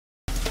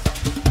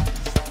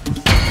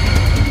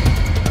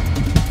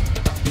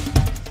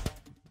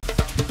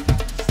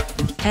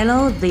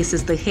Hello, this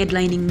is the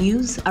headlining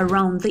news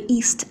around the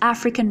East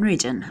African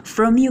region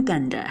from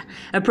Uganda.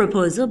 A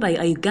proposal by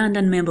a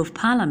Ugandan Member of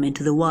Parliament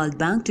to the World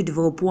Bank to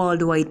develop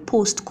worldwide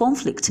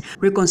post-conflict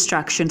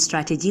reconstruction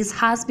strategies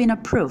has been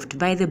approved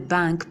by the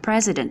bank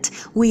president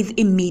with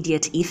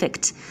immediate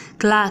effect.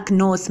 Clark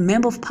North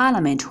Member of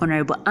Parliament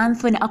Honorable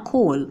Anthony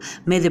Akol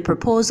made the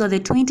proposal at the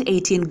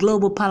 2018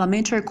 Global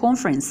Parliamentary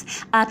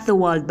Conference at the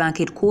World Bank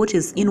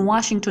headquarters in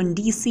Washington,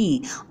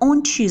 D.C.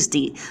 on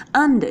Tuesday,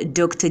 and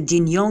Dr.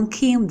 Jin Yong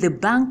Kim, the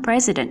bank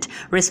president,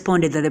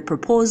 responded that the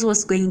proposal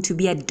was going to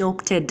be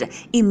adopted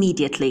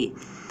immediately.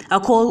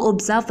 Akol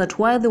observed that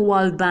while the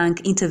World Bank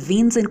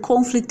intervenes in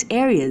conflict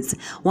areas,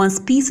 once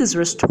peace is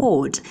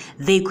restored,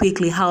 they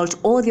quickly halt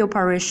all the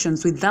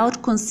operations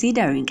without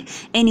considering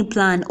any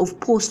plan of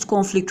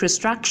post-conflict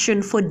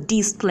reconstruction for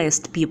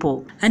displaced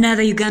people.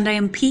 Another Uganda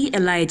MP,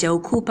 Elijah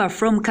Okupa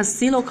from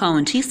Kasilo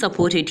County,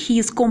 supported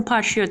his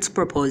compatriot's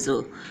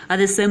proposal. At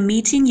the same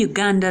meeting,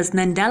 Uganda's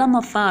Nandala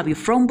Mafabi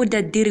from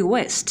Budadiri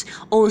West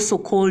also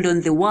called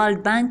on the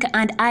World Bank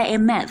and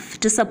IMF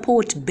to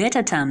support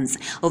better terms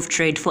of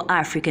trade for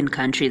African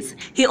countries.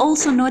 He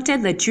also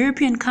noted that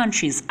European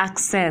countries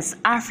access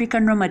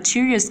African raw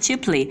materials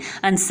cheaply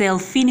and sell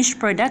finished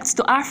products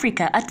to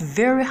Africa at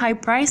very high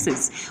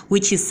prices,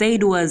 which he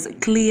said was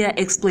clear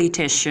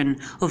exploitation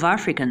of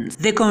Africans.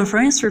 The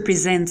conference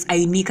represents a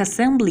unique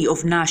assembly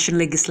of national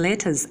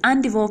legislators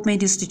and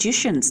development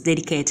institutions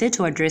dedicated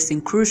to addressing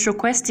crucial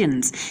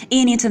questions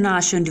in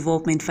international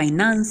development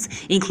finance,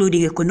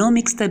 including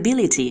economic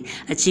stability,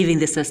 achieving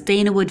the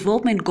Sustainable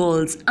Development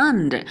Goals,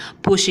 and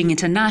pushing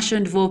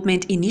international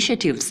development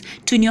initiatives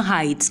to new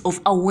heights of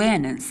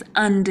awareness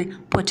and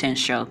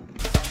potential.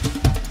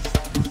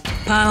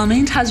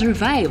 Parliament has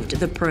revived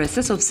the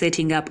process of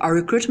setting up a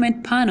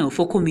recruitment panel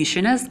for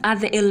commissioners at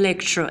the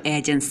Electoral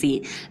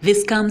Agency.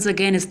 This comes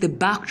again as the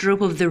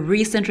backdrop of the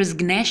recent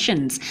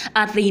resignations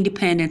at the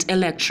Independent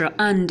Electoral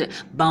and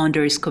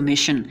Boundaries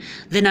Commission.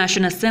 The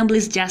National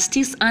Assembly's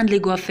Justice and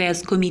Legal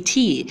Affairs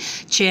Committee,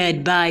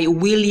 chaired by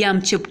William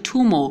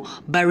Cheptumo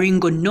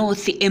Baringo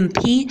North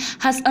MP,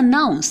 has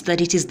announced that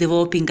it is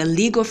developing a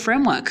legal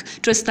framework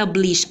to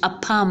establish a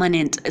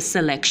permanent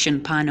selection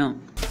panel.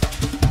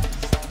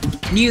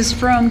 News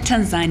from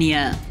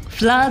Tanzania.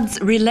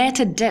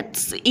 Floods-related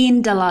deaths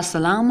in Dar es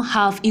Salaam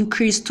have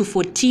increased to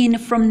 14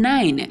 from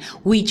 9,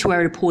 which were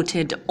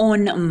reported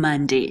on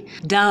Monday.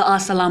 Dar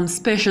es Salaam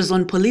Special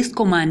Zone Police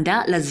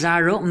Commander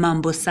Lazaro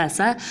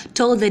Mambosasa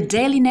told the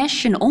Daily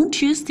Nation on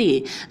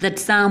Tuesday that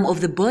some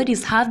of the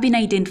bodies have been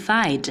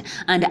identified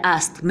and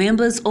asked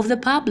members of the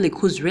public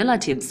whose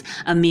relatives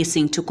are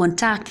missing to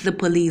contact the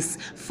police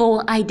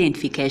for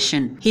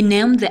identification. He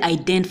named the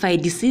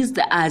identified deceased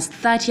as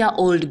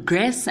 30-year-old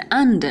Grace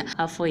and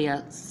her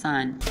 4-year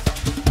son.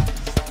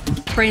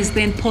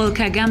 President Paul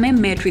Kagame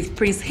met with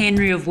Prince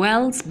Henry of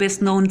Wales, best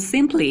known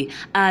simply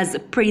as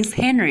Prince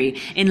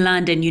Henry, in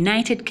London,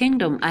 United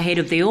Kingdom, ahead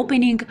of the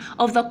opening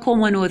of the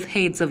Commonwealth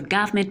Heads of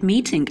Government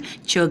meeting,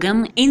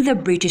 CHOGM, in the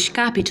British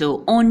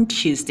capital on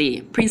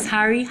Tuesday. Prince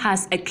Harry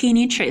has a keen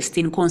interest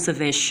in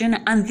conservation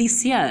and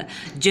this year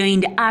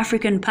joined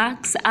African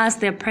Parks as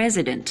their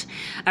president.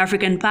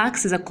 African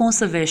Parks is a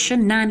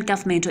conservation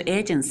non-governmental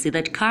agency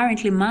that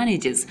currently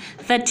manages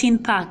 13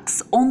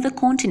 parks on the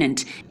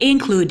continent,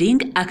 including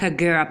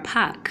Akagera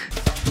Park.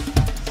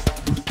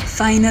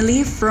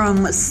 Finally,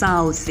 from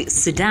South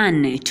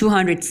Sudan,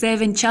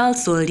 207 child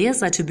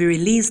soldiers are to be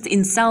released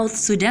in South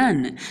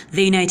Sudan,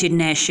 the United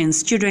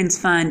Nations Children's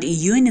Fund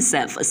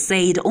UNICEF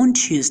said on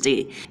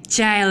Tuesday.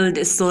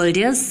 Child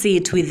soldiers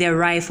sit with their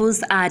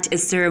rifles at a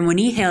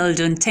ceremony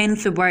held on 10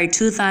 February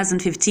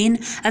 2015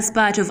 as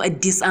part of a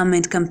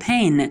disarmament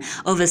campaign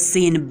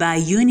overseen by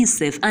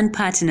UNICEF and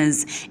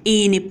partners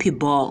in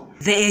Pibor.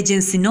 The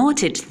agency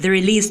noted the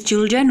released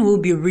children will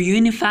be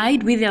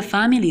reunified with their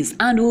families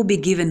and will be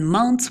given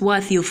months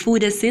worth of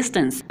food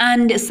assistance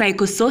and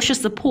psychosocial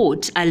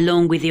support,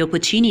 along with the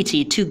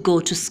opportunity to go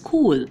to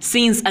school.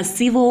 Since a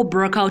civil war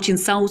broke out in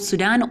South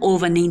Sudan,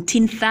 over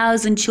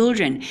 19,000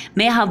 children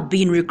may have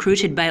been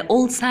recruited by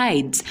all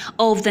sides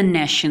of the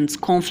nation's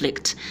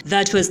conflict.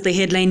 That was the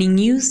headlining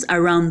news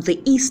around the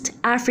East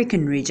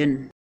African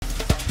region.